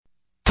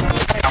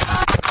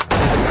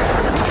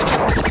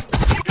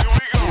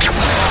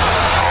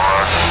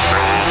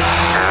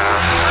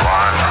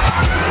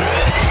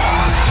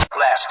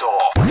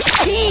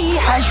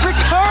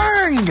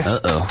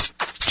Uh-oh.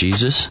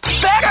 Jesus?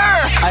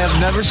 Beggar! I have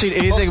never seen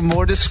anything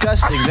more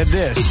disgusting than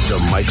this. It's the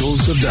Michael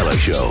Zavala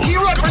Show. He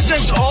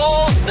represents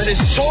all that is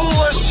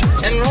soulless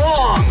and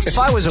wrong. If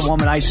I was a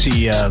woman, I'd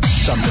see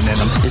something in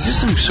him. Is this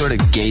some sort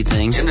of gay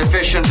thing?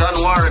 Inefficient,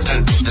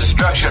 unwarranted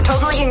destruction.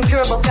 Totally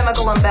incurable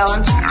chemical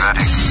imbalance.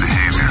 Erratic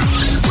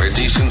behavior. Where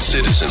decent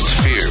citizens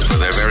fear for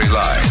their very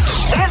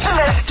lives. It is the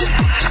most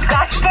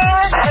disgusting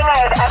thing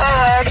I've ever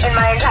heard in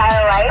my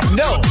entire life.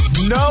 No.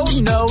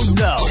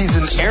 He's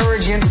an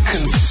arrogant,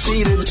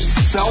 conceited,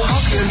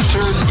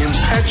 self-centered,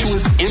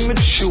 impetuous,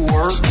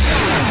 immature.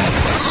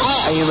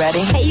 Are you ready?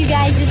 Hey, you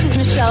guys, this is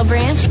Michelle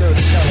Branch.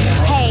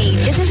 Hey,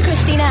 this is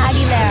Christina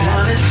Aguilera.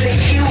 Wanna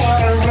take you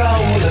on a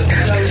roller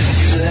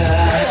coaster.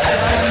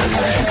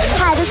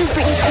 Hi, this is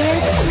Britney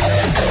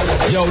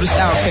Spears. Yo, this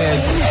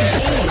Outkast.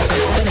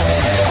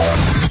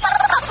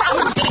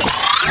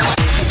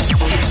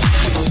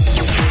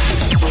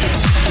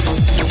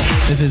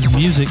 If it's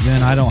music,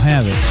 then I don't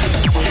have it.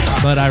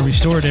 But I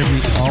restored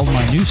all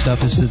my new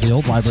stuff. Is that the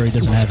old library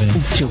doesn't have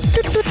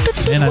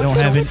any, and I don't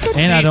have it,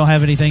 and I don't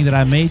have anything that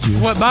I made you.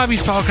 What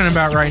Bobby's talking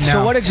about right now.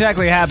 So what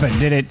exactly happened?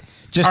 Did it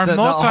just our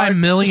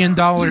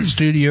multi-million-dollar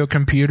studio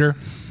computer?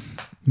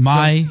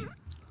 My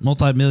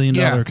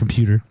multi-million-dollar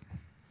computer.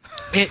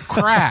 It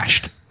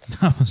crashed.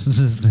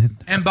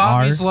 And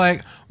Bobby's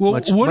like, well,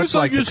 what if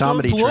I just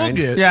unplug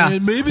it? Yeah.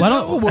 And maybe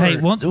that'll work. Hey,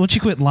 won't you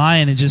quit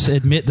lying and just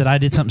admit that I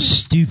did something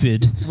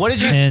stupid? What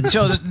did you...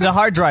 So the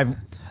hard drive...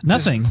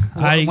 Nothing.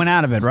 I went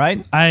out of it,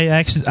 right?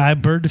 I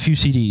burned a few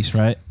CDs,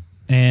 right?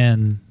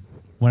 And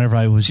whenever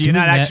I was so you're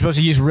not actually supposed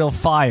to use real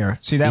fire.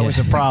 See, that was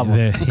the problem.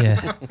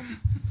 Yeah.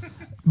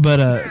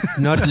 But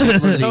not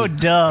so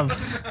dumb.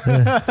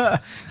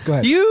 Go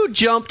ahead. You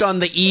jumped on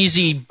the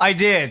easy. I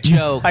did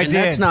joke. I did.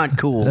 That's not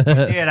cool. I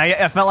did.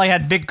 I felt like I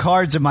had big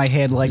cards in my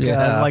head, like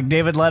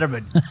David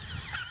Letterman.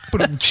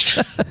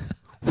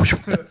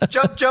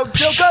 joke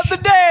of the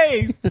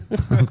day.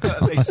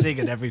 They sing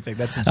and everything.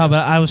 That's but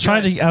I was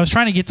trying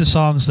to get the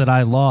songs that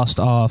I lost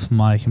off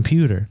my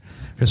computer,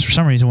 because for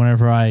some reason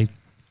whenever I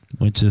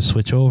went to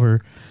switch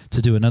over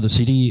to do another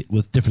CD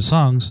with different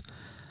songs,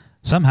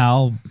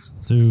 somehow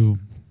through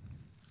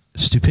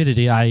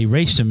stupidity I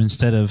erased them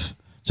instead of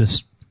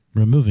just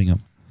removing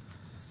them.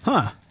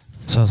 Huh.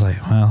 So I was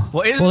like,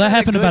 well, that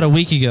happened about a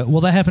week ago.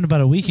 Well, that happened about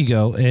a week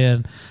ago,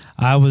 and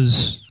I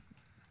was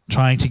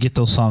trying to get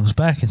those songs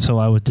back, and so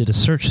I did a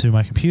search through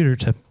my computer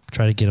to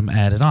try to get them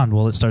added on.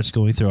 Well, it starts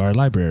going through our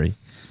library.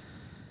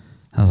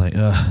 I was like,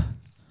 ugh.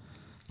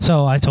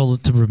 So I told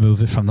it to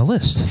remove it from the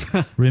list.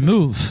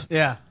 Remove.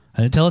 Yeah.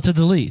 I didn't tell it to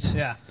delete.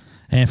 Yeah.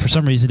 And for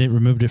some reason, it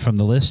removed it from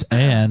the list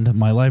and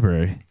my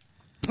library.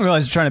 Well, I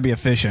was trying to be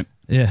efficient.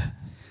 Yeah.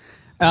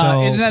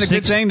 Isn't that a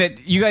good thing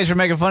that you guys were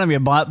making fun of me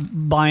about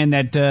buying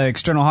that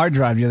external hard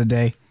drive the other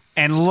day?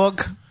 And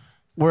look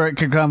where it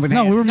could come in.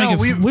 No,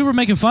 we were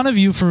making fun of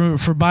you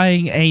for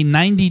buying a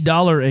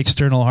 $90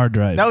 external hard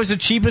drive. That was the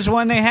cheapest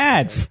one they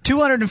had,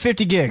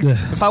 250 gigs.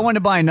 If I wanted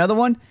to buy another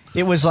one,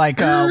 it was like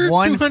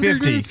 150.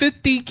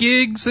 250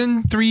 gigs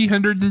and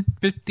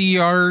 350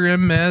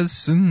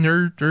 RMS and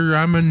nerd.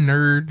 I'm a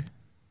nerd.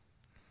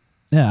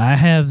 Yeah, I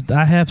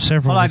have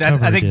several. Hold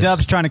on, I think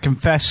Dub's trying to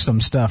confess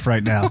some stuff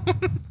right now.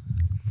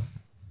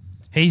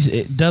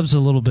 Dub's a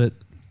little bit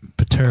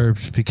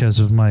perturbed because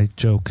of my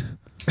joke.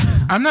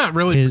 I'm not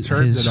really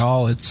perturbed at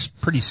all. It's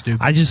pretty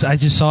stupid. I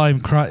just saw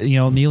him cry,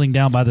 kneeling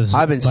down by the.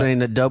 I've been saying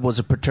that Dub was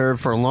a perturb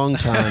for a long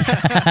time.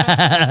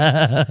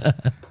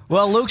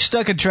 Well, Luke's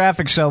stuck in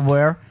traffic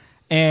somewhere,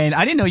 and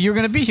I didn't know you were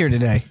going to be here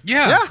today.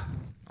 Yeah.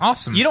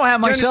 Awesome. You don't have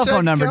my cell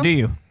phone number, do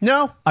you?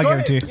 No. I'll give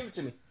it to you. Give it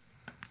to me.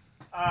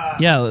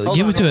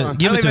 Give it to it. I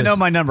don't even know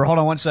my number. Hold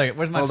on one second.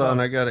 Where's my phone? Hold on,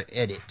 I got to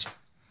edit.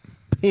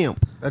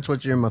 Pimp. That's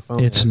what you're in my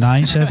phone. It's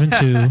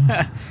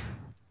 972.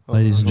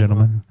 Ladies and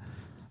gentlemen,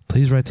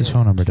 please write this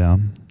phone number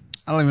down.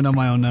 I don't even know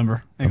my own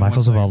number.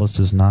 Michael Zavala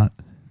does not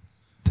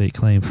take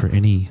claim for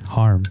any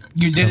harm.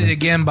 You did it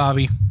again,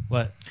 Bobby.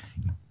 What?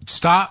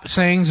 Stop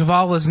saying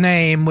Zavala's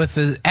name with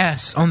the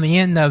S on the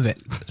end of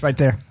it. It's right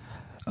there.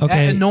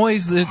 Okay. That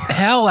annoys the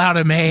hell out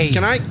of me.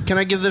 Can I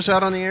give this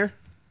out on the air?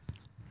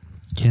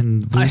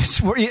 I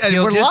swear,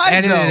 we're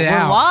live,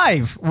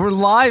 though. We're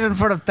live in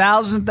front of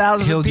thousands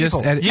of people.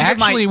 Just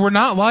actually, we're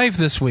not live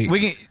this week.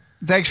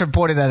 Thanks for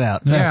pointing that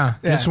out. Yeah.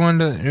 Just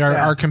wanted to,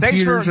 our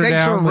computers are down.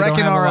 Thanks for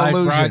wrecking our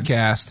illusion.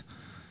 Broadcast.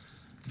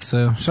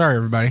 So, sorry,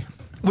 everybody.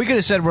 We could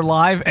have said we're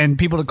live and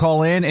people to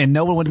call in, and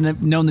no one would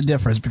have known the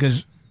difference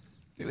because.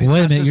 Wait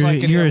a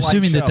minute, you're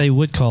assuming that they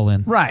would call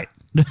in, right?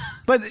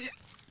 But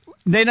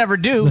they never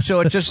do, so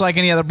it's just like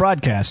any other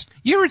broadcast.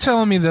 You were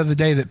telling me the other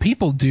day that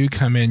people do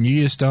come in,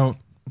 you just don't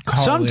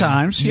call.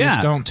 Sometimes, in. You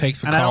just don't take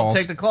the calls. And I don't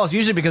take the calls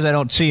usually because I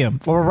don't see them.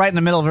 Or we're right in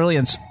the middle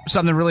of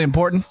something really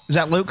important. Is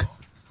that Luke?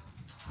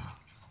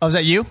 Oh, is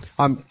that you?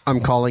 I'm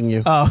calling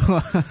you. Oh,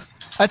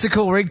 that's a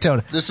cool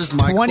ringtone. This is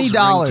my $20.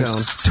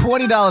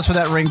 $20 for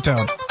that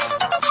ringtone.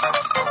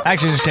 I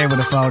actually just came with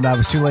a phone. I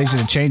was too lazy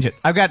to change it.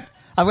 I've got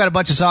a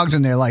bunch of songs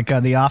in there, like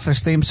the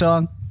Office theme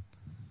song.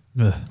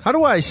 How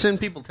do I send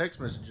people text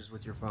messages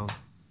with your phone?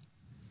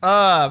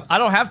 I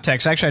don't have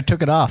text. Actually, I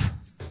took it off.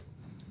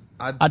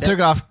 I took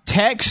off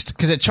text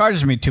because it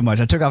charges me too much.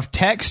 I took off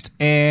text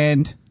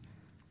and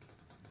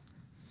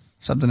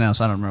something else.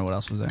 I don't remember what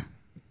else was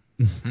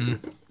there.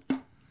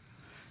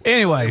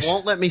 Anyways. It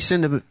won't let me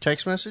send a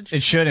text message?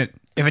 It shouldn't.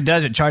 If it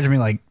does, it charges me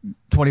like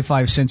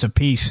 25 cents a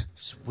piece.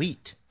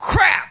 Sweet.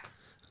 Crap!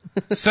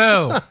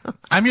 So,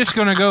 I'm just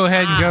going to go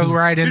ahead and go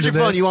right into Here's your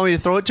this. phone. You want me to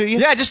throw it to you?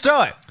 Yeah, just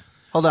throw it.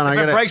 Hold on.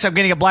 If it breaks, I'm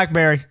getting a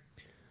BlackBerry.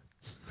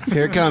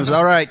 Here it comes.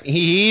 All right. He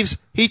heaves.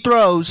 He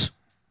throws.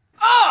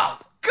 Oh,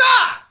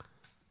 God!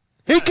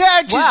 He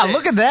catches Wow, it.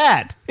 look at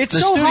that. It's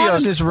The so hot in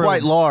studio's this room.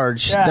 quite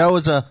large. Yeah. That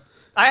was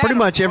pretty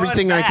much to run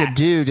everything I back. could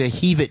do to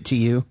heave it to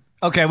you.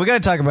 Okay, we got to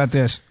talk about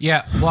this.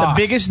 Yeah, The Lost.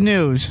 biggest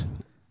news.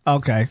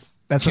 Okay.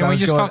 That's Can what I we was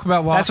just going, talk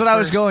about Lost That's what I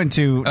was first? going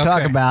to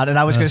talk Okay. about, and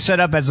I was going to set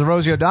up as the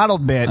Rosie O'Donnell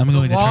bit. I'm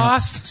going to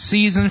Lost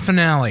season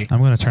finale. I'm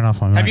going to turn off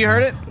my. Have you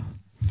heard it?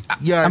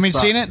 Yeah, I mean,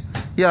 saw seen it?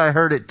 Yeah, I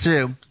heard it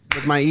too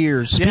with my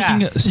ears. Yeah.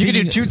 You speaking can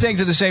do of- two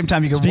things at the same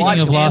time. You can speaking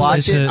watch of it. Lost, Watch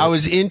it's it. a- I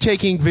was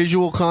intaking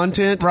visual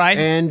content, Right.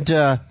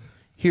 and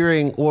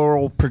hearing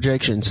oral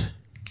projections.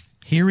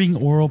 Hearing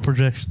oral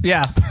projections.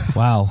 Yeah.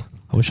 Wow.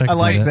 I wish I could I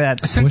like do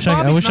that. Since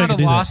I Bobby's wish I not could a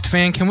do that. Lost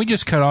fan, can we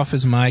just cut off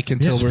his mic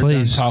until Yes, we're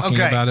please. done talking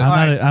Okay. about it? I'm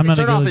not. I'm not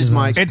Turn a off good his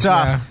designer. mic. It's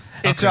off.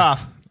 Yeah. It's Okay.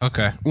 off.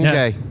 Okay. Yeah.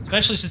 Okay.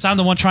 Especially since I'm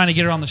the one trying to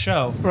get her on the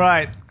show.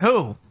 Right.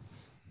 Who?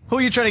 Who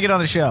are you trying to get on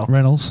the show?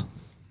 Reynolds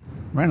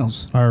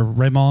Reynolds. or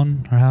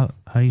Raymond or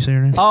how you say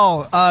her name?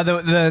 Oh,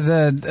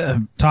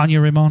 the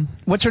Tanya Raymond.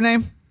 what's her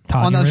name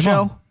Tanya on the Raymond.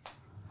 show?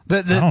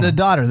 I don't The know.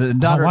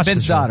 daughter, watch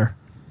Ben's the show. daughter.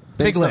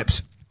 Big Ben's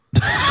lips.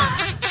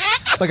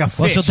 Like a Well,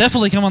 she'll fish.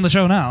 definitely come on the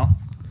show now.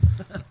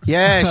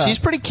 Yeah, she's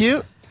pretty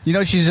cute. You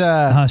know she's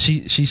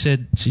She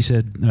said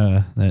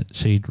that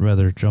she'd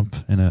rather jump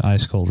in an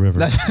ice cold river.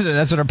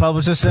 that's what her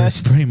publicist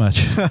says. Pretty much.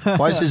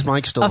 Why is his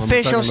mic still on? We're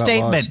Official talking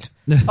about Lost.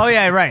 statement. Oh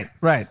yeah, right.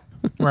 Right.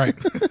 All right.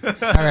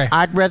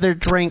 I'd rather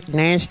drink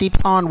nasty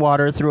pond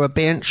water through a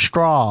bent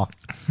straw.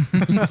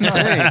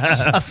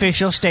 Thanks.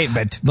 Official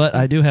statement. But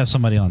I do have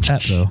somebody on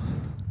tap though.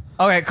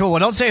 Okay, cool. Well,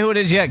 don't say who it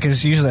is yet,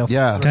 because usually I'll...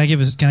 Yeah. Can I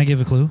give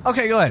a clue?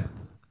 Okay, go ahead.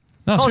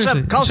 No, Call us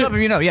seriously. up if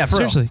you know. Yeah, for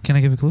Seriously, can I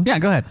give a clue? real. Yeah,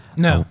 go ahead.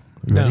 No.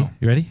 You ready? No.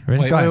 You ready?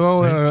 Ready? Wait,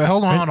 Go wait, ahead. wait,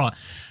 hold on.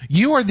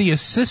 You are the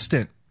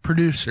assistant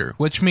producer,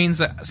 which means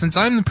that since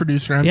I'm the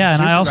producer, I'm Yeah,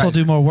 the and I also supervisor.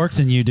 do more work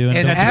than you do. And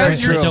And don't as complain-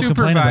 your don't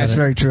complain about supervisor- it.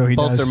 Very true. He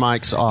Both does. their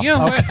mics off. You know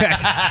what?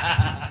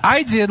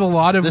 I did a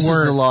lot of This work.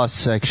 is the Lost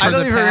section. I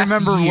don't the even past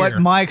remember year. what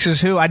Mike's is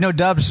who. I know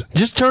Dubs.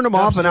 Just turn them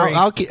off, and three.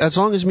 I'll keep, as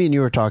long as me and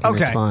you are talking,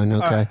 Okay. it's fine.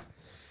 Okay. All right.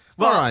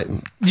 Well, All right.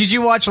 Did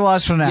you watch the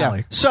Lost finale?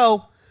 Yeah.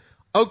 So,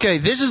 okay,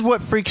 this is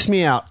what freaks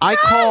me out.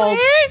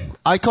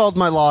 I called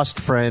my Lost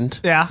friend.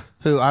 Yeah.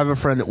 Who I have a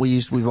friend that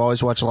we've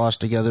always watched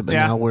Lost together, but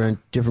Yeah. now we're in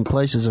different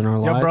places in our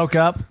Y'all life, broke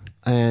up?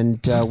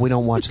 and we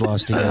don't watch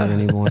Lost together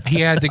anymore.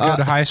 He had to go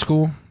to high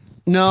school.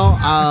 No,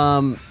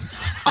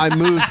 I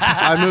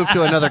moved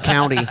to another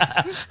county,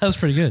 That was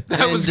pretty good.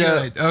 That was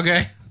And, good.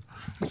 Okay.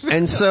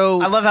 and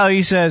so I love how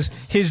he says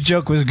his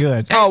joke was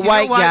good. oh, You know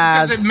white what?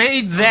 guys, Because it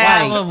made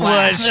That Zavala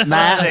laugh. was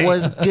that funny.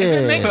 was If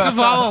it makes good.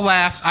 Zavala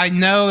laugh, I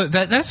know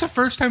that's the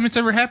first time it's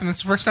ever happened.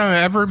 That's the first time I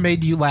ever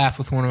made you laugh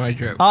with one of my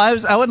jokes. Oh, I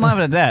wasn't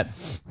laughing at that.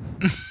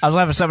 I was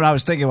laughing at something I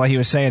was thinking while he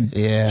was saying.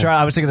 Yeah.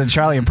 I was thinking of the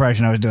Charlie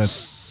impression I was doing.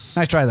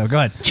 Nice try, though. Go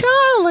ahead.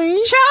 Charlie.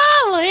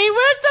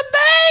 where's the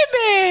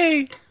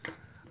baby?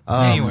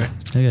 Anyway,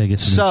 I gotta get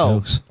some So-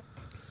 jokes.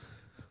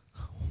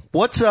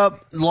 What's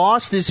up?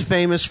 Lost is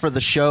famous for the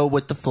show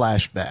with the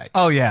flashbacks.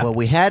 Oh, yeah. Well,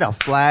 we had a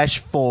flash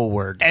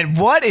forward. And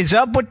what is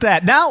up with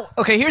that? Now,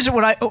 okay, here's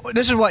what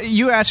this is what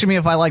you asking me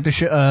if I like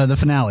the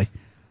finale.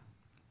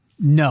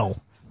 No.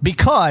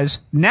 Because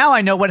now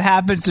I know what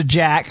happens to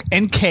Jack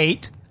and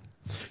Kate.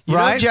 You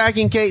right? know Jack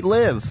and Kate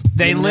live.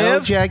 They You know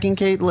live? Jack and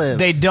Kate live.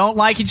 They don't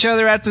like each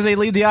other after they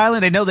leave the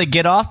island. They know they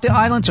get off the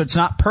island, so it's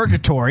not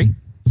purgatory.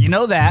 You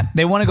know that.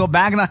 They want to go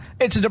back, and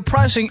it's a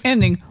depressing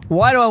ending.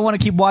 Why do I want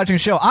to keep watching the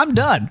show? I'm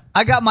done.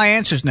 I got my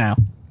answers now.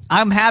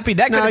 I'm happy.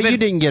 That could no, have been. you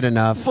didn't get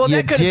enough. Well, you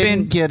that could have didn't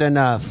been- get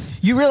enough.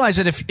 You realize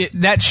that if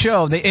that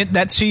show,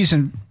 that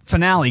season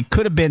finale,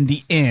 could have been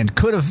the end.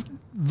 Could have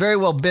very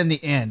well been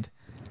the end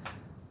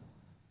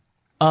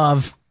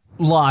of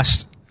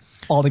Lost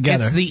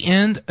altogether. it's the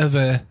end of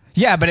a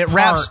yeah, but it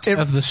wraps part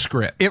of the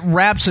script. It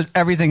wraps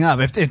everything up.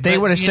 If they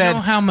But would have you said know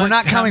how we're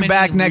not how coming many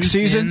back next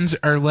loose season, ends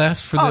are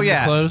left for them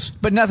to close.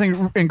 but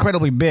nothing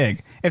incredibly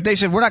big. If they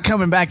said we're not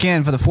coming back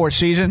in for the fourth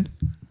season,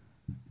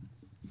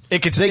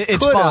 it's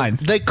fine.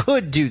 They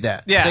could do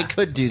that. Yeah, They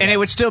could do that. and it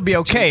would still be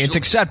okay. It's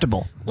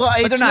acceptable. Well,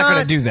 but they're not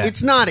going to do that.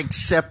 It's not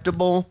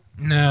acceptable.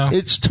 No.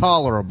 It's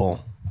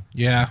tolerable.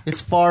 Yeah.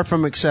 It's far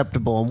from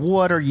acceptable. And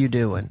what are you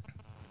doing?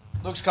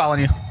 Luke's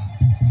calling you.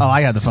 Oh,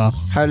 I got the phone.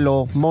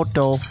 Hello,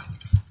 Moto.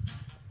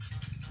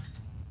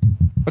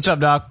 What's up,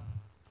 dog?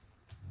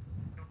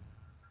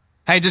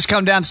 Hey, just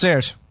come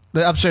downstairs.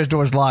 The upstairs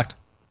door's locked.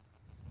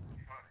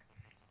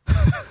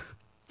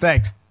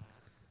 Thanks.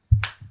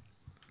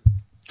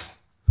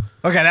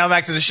 Okay, now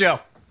back to the show.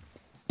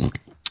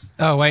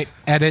 Oh, wait.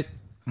 Edit.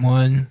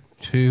 1,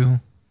 2.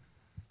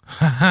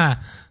 Ha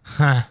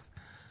ha.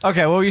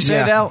 Okay, what were you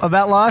saying now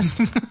about Lost?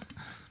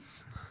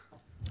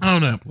 I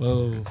don't know.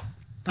 Whoa.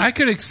 I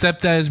could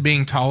accept that as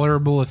being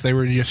tolerable if they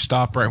were to just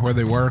stop right where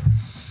they were.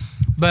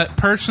 But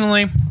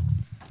personally,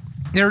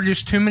 there are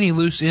just too many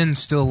loose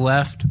ends still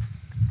left.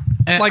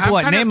 And like I'm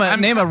what?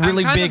 Name a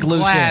really big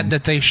loose end. I'm glad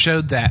that they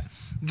showed that.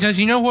 Because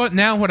you know what?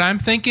 Now what I'm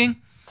thinking?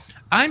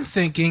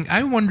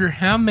 I wonder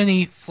how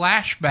many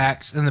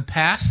flashbacks in the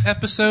past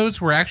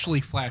episodes were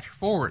actually flash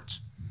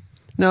forwards.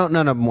 No,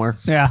 none of them were.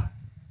 Yeah.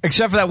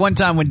 Except for that one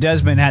time when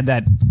Desmond had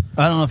that.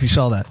 I don't know if you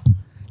saw that.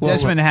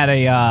 Desmond had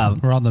a...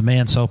 We're on the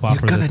man soap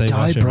opera that they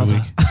watch every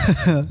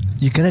week.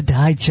 You're gonna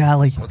die,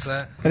 Charlie. What's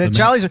that? And then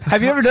Charlie's...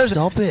 Have you ever noticed...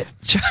 Stop it.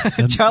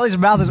 Charlie's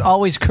mouth is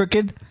always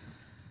crooked.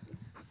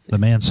 The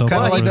man soap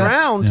Kinda opera. like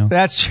drowned. Yeah.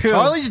 That's true.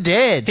 Charlie's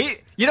dead.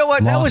 You know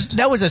what? Lost.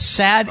 That was a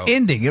sad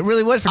ending. It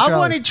really was for Charlie. I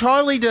wanted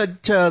Charlie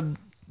to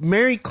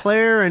marry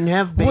Claire and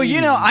have babies. Well,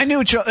 you know, I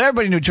knew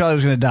everybody knew Charlie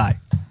was going to die.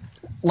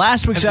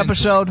 Last week's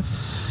episode,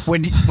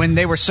 when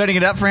they were setting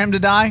it up for him to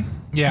die,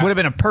 would have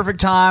been a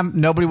perfect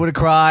time. Nobody would have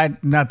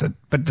cried. Nothing.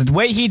 But the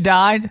way he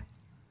died,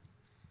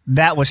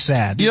 that was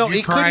sad. You know, Did you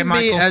it cry, couldn't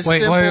Michael? be as Wait,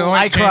 simple.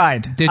 I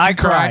cried. Did you I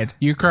cry? cried.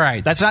 You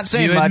cried. That's not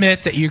saying you much.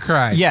 admit that you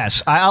cried.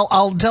 Yes,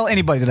 I'll tell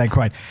anybody that I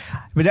cried.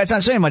 But that's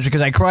not saying much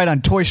because I cried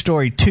on Toy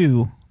Story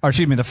 2, or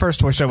excuse me, the first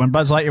Toy Story when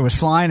Buzz Lightyear was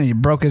flying and he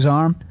broke his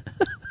arm.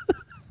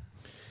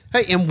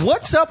 Hey, and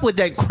what's up with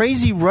that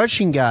crazy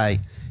Russian guy?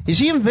 Is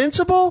he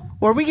invincible?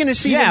 Or are we going to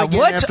see him again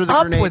what's after the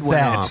up grenade with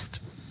went that? off?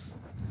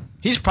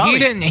 He's probably...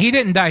 He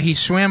didn't die. He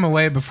swam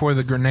away before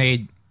the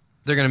grenade.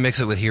 They're going to mix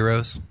it with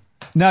Heroes.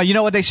 No, you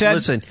know what they said?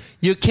 Listen,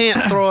 you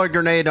can't throw a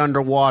grenade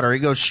underwater. It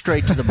goes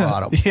straight to the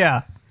bottom.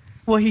 Yeah.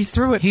 Well, he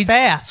threw it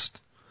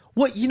fast.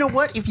 What? You know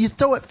what? If you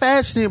throw it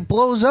fast and it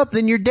blows up,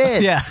 then you're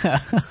dead. Yeah.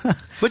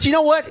 But you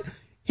know what?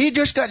 He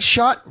just got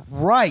shot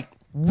right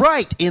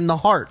in the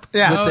heart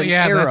with an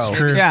arrow. That's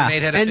true. Yeah.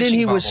 And then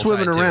he was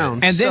swimming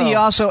around. And then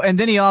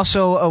he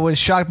also was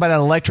shocked by that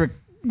electric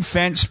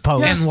fence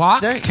post. And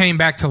Locke came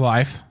back to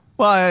life.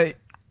 Well,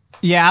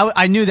 yeah,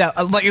 I knew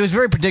that. Like, it was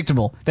very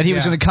predictable that he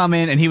was going to come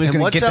in and he was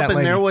going to get that lady. What's up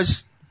in there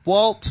was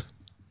Walt.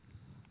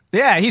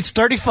 Yeah, he's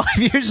 35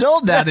 years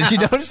old now. Did you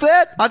notice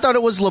that? I thought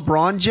it was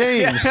LeBron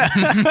James.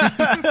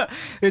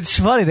 It's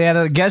funny. They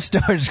had guest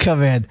stars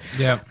come in.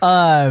 Yeah.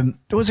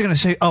 What was I going to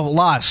say? Oh,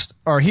 Lost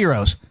or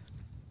Heroes.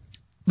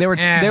 They were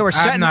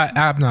setting.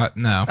 I'm not.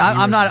 No,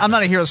 I'm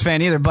not a Heroes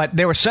fan either. But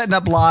they were setting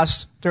up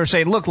Lost. They were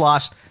saying, "Look,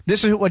 Lost.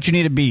 This is what you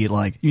need to be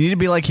like. You need to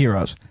be like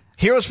Heroes."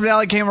 Heroes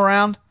finale came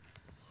around.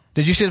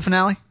 Did you see the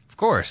finale? Of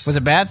course. Was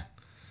it bad?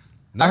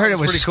 No, I heard it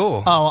was pretty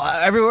cool. Oh,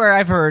 everywhere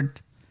I've heard,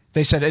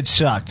 they said it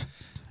sucked.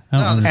 No,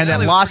 and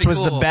that Lost was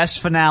cool. the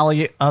best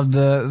finale of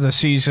the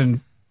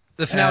season.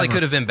 The finale ever.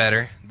 could have been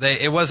better.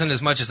 It wasn't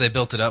as much as they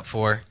built it up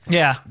for.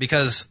 Yeah.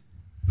 Because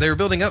they were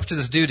building up to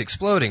this dude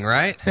exploding,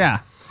 right? Yeah.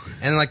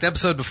 And like the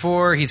episode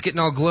before, he's getting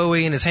all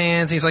glowy in his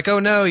hands. He's like, "Oh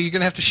no, you're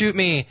gonna have to shoot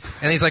me."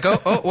 And he's like,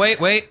 "Oh,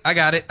 wait, I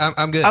got it.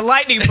 I'm good." A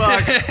lightning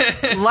bug.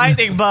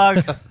 Lightning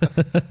bug.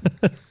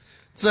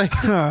 It's like,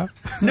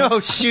 no,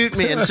 shoot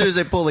me. And as soon as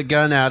they pull the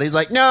gun out, he's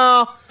like,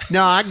 no,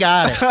 I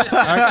got it.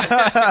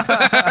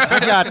 I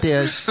got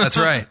this. That's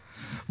right.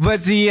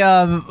 But the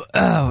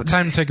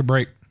time to take a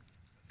break.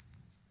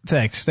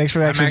 Thanks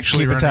for actually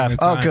keeping time.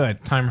 Oh,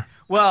 good Timer.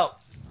 Well,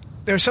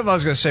 there was something I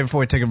was going to say before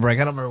we take a break.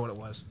 I don't remember what it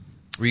was.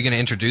 Were you going to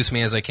introduce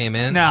me as I came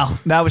in? No,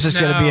 that was just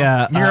going to be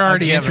a... You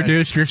already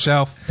introduced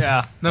yourself.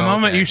 Yeah. The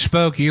moment you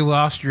spoke, you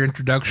lost your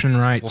introduction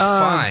rights.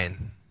 Well,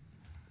 fine.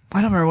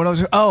 I don't remember what I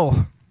was...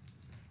 Oh,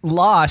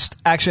 Lost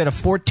actually had a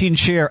 14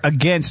 share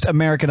against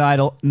American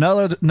Idol. No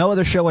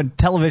other show in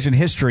television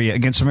history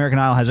against American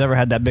Idol has ever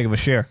had that big of a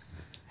share.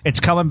 It's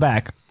coming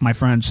back, my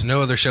friends. No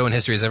other show in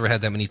history has ever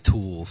had that many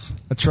tools.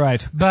 That's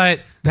right.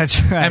 But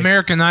that's right.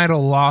 American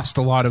Idol lost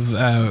a lot of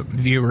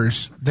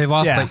viewers. They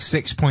lost like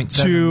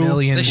 6.7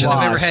 million. They shouldn't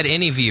have ever had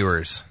any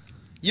viewers.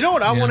 You know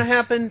what I want to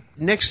happen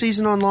next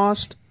season on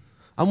Lost?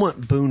 I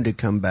want Boone to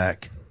come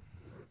back.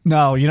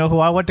 No, you know who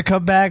I want to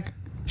come back?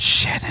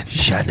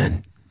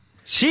 Shannon.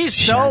 She's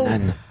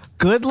so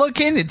good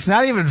looking, it's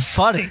not even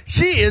funny.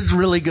 She is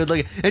really good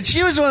looking. And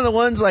she was one of the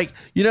ones, like,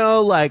 you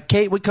know, like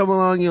Kate would come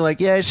along, you're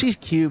like, yeah, she's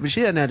cute, but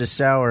she hadn't had a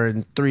shower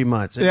in 3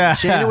 months. And yeah.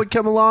 Shannon would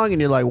come along,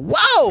 and you're like,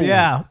 whoa!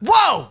 Yeah.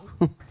 Whoa!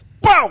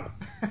 Whoa!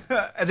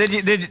 And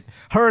then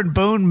her and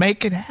Boone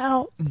making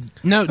out.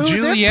 No,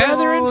 Juliet.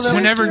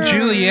 Whenever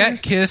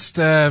Juliet kissed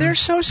they're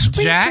so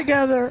sweet Jack,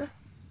 together.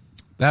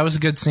 That was a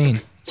good scene.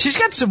 She's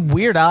got some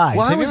weird eyes.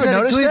 Why Have was you ever that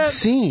a noticed good that?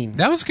 scene?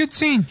 That was a good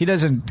scene. He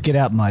doesn't get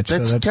out much.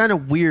 That's, so kind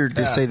of weird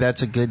to say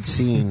that's a good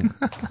scene.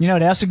 You know,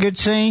 that's a good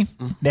scene.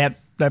 That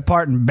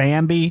part in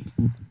Bambi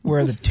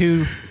where the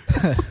two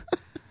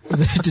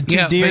the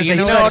two deers they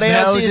touch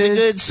noses. Is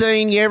a good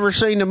scene. You ever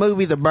seen the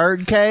movie The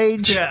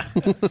Birdcage? Yeah.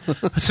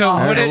 So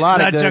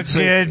such a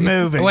good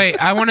movie. Wait,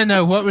 I want to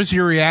know, what was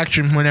your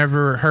reaction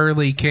whenever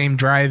Hurley came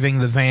driving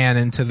the van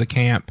into the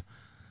camp?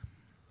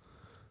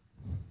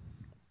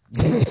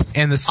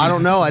 And the I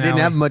don't know. I didn't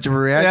have much of a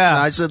reaction.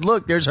 Yeah. I said,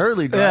 "Look, there's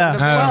Hurley." Yeah. driving.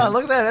 Wow,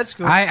 look at that. That's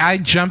cool. I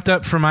jumped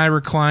up from my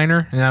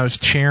recliner and I was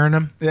cheering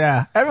him.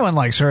 Yeah. Everyone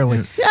likes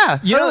Hurley. Yeah,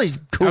 You know- Hurley's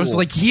cool. I was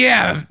like,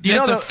 "Yeah, You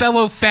that's know a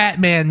fellow fat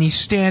man. And he's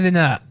standing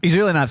up." He's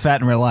really not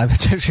fat in real life.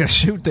 It's actually a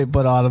suit they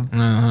put on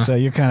him. So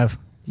you're kind of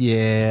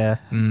 "Yeah."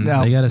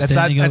 no. They got a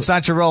That's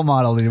not your role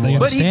model anymore.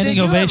 But standing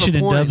they do have a ovation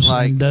in point, Dub's.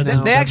 like,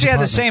 Dub's They actually have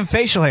the apartment. same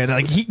facial hair.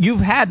 Like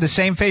you've had the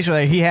same facial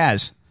hair he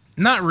has.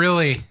 Not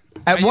really.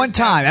 At I one used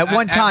to time. have- At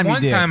one time you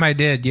one did. time I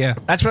did, yeah.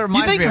 That's what it You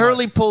reminds think me of.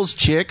 Hurley pulls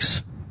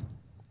chicks?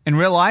 In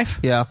real life?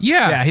 Yeah.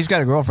 Yeah. Yeah, he's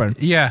got a girlfriend.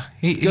 Yeah.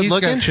 He's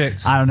looking? got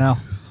chicks. I don't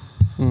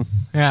know.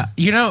 Yeah.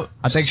 You know,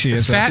 I think she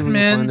is. fat See if we can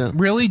men find out.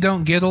 really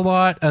don't get a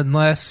lot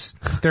unless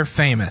they're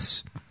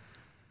famous.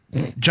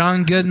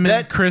 John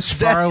Goodman, Chris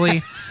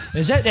Farley.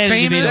 Is that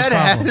Famous? That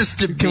problem? has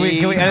to be. Can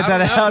we edit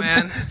that I don't know, out?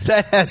 man.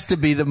 That has to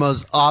be the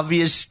most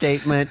obvious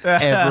statement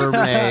ever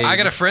made. I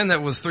got a friend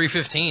that was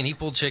 315. He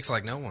pulled chicks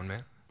like no one,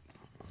 man.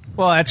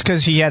 Well, that's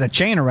because he had a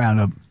chain around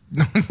him.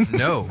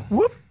 No.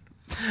 Whoop.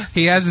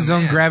 He has his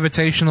own man.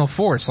 gravitational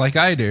force, like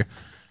I do.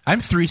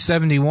 I'm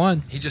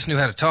 371. He just knew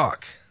how to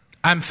talk.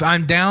 I'm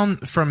down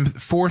from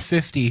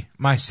 450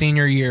 my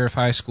senior year of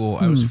high school.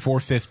 I was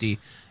 450,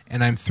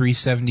 and I'm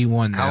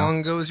 371 now. How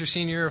long ago was your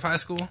senior year of high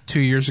school? 2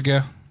 years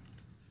ago.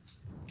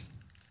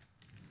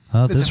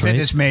 Oh, It's a this rate.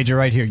 fitness major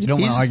right here. You don't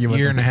want He's to argue with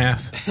Year him. and a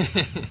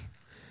half.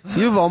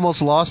 You've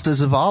almost lost to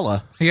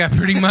Zavala. Yeah,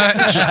 pretty much.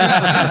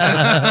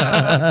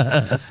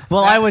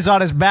 Well, I was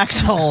on his back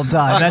the whole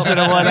time. That's what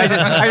it was.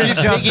 I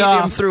just jumped Picking him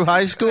off. through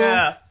high school.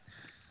 Yeah.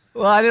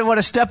 Well, I didn't want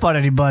to step on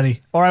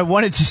anybody. Or I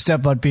wanted to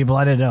step on people.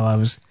 I didn't know. I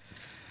was...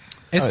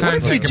 It's time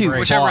if to you take a two break.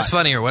 Whichever fought. is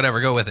funny or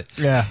whatever, go with it.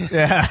 Yeah.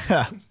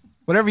 Yeah.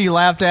 Whatever you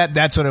laughed at,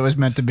 that's what it was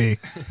meant to be.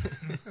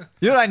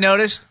 You know what I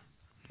noticed?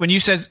 When you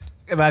said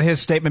about his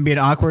statement being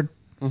awkward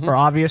or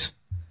obvious?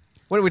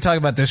 What did we talk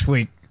about this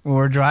week? When we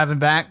were driving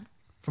back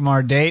from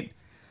our date?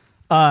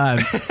 No,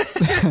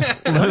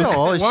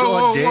 always Whoa, go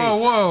on whoa, dates. whoa,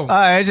 whoa.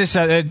 I just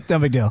said, no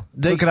big deal.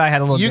 Luke and I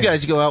had a little You date.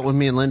 guys go out with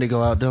me and Linda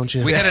go out, don't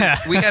you? We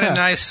had a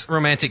nice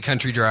romantic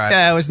country drive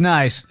Yeah, it was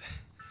nice.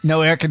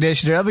 No air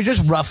conditioner. I mean,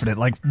 just roughing it,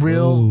 like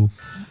real. Ooh.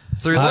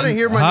 through Want to the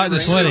hear Hot my and new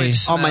sweaty.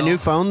 sewage on my smell. new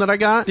phone that I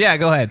got? Yeah,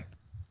 go ahead.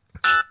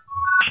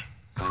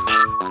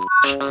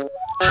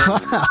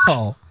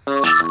 Wow.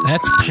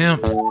 That's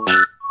pimp.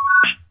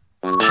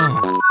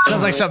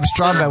 Sounds like something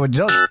Strawberry would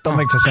do. Don't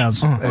make those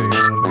sounds. There you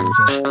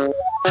go.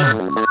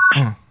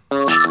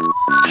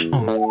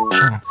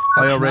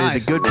 Oh, you already.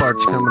 nice. The good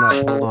part's coming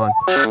up. Hold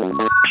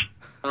on.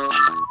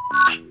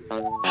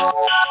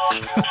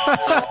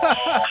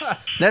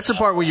 That's the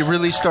part where you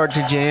really start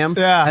to jam.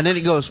 Yeah. And then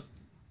it goes.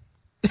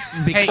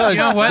 Because Hey, you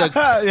know what?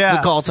 Yeah.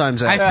 the call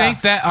time's out. I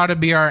think that ought to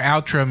be our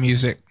outro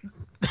music.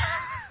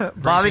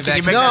 Bobby, me can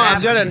you back make to No, that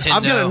I've happen? got,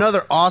 I've got Nintendo.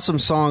 another awesome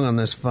song on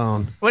this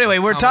phone. Well, anyway,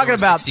 we're talking Commodore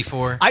about.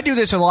 64. I do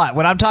this a lot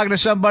when I'm talking to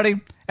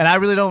somebody, and I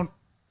really don't.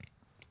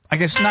 I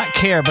guess not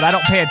care, but I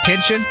don't pay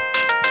attention.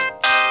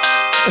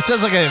 It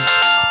sounds like a.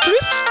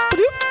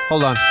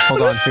 Hold on.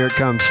 Here it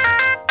comes.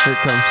 Here it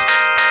comes.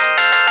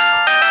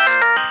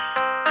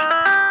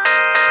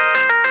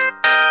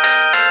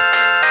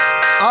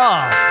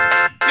 Oh.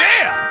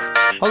 Yeah.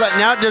 Hold on.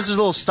 Now it does this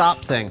little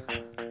stop thing.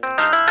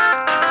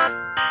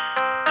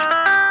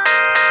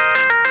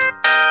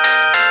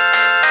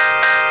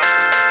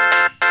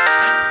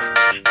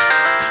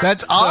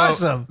 That's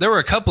awesome. There were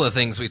a couple of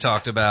things we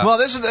talked about. Well,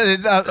 this is no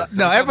a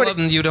couple everybody. of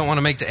them you don't want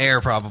to make to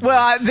air, probably.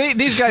 Well,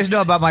 these guys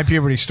know about my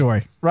puberty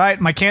story, right?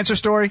 My cancer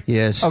story.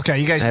 Yes. Okay,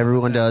 you guys.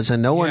 Everyone does,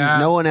 and no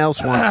Yeah. one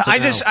else wants to I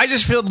know.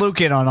 just filled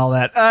Luke in on all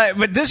that.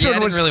 But this Yeah,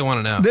 one I was didn't really want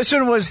to know. This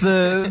one was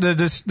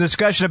the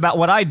discussion about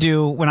what I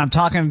do when I'm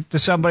talking to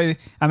somebody.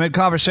 I'm in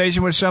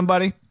conversation with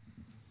somebody,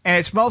 and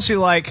it's mostly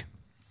like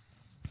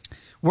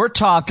we're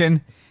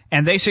talking,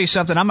 and they say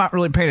something. I'm not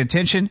really paying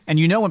attention, and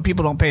you know when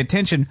people don't pay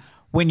attention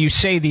when you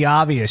say the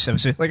obvious. I'm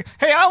saying, like,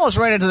 "Hey, I almost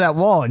ran into that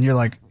wall," and you're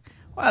like,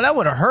 "Wow, that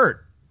would have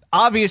hurt."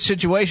 Obvious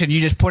situation.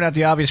 You just point out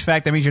the obvious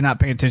fact. That means you're not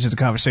paying attention to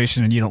the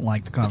conversation, and you don't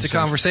like the It's a conversation.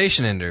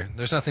 conversation ender.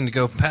 There's nothing to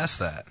go past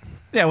that.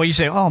 Yeah, well, you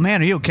say, "Oh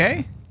man, are you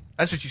okay?"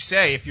 That's what you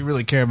say if you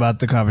really care about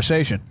the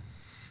conversation.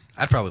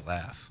 I'd probably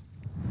laugh.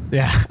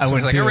 Yeah, I Someone's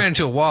would. like, I ran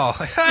into a wall.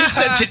 You're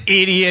such an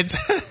idiot.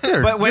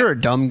 You're a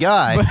dumb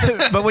guy.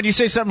 But when you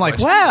say something like,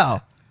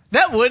 "Wow,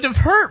 that would have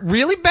hurt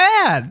really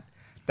bad,"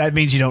 that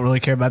means you don't really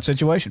care about the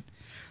situation.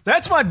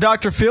 That's my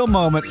Dr. Phil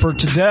moment for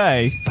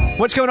today.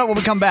 What's coming up when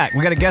we come back?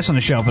 We got a guest on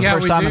the show for the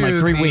first time in like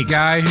 3 the weeks.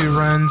 guy who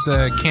runs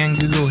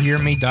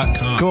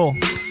CanGoogleHearMe.com. Cool.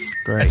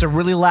 Great. It's a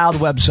really loud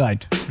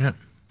website. Yep.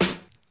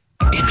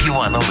 If you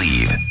want to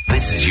leave,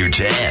 this is your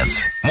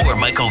chance. More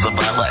Michael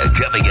Zavala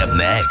coming up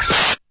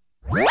next.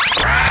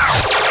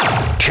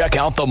 Check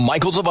out the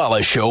Michael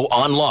Zavala Show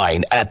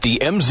online at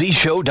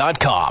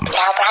themzshow.com. Now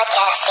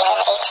broadcasting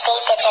in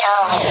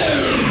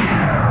HD digital.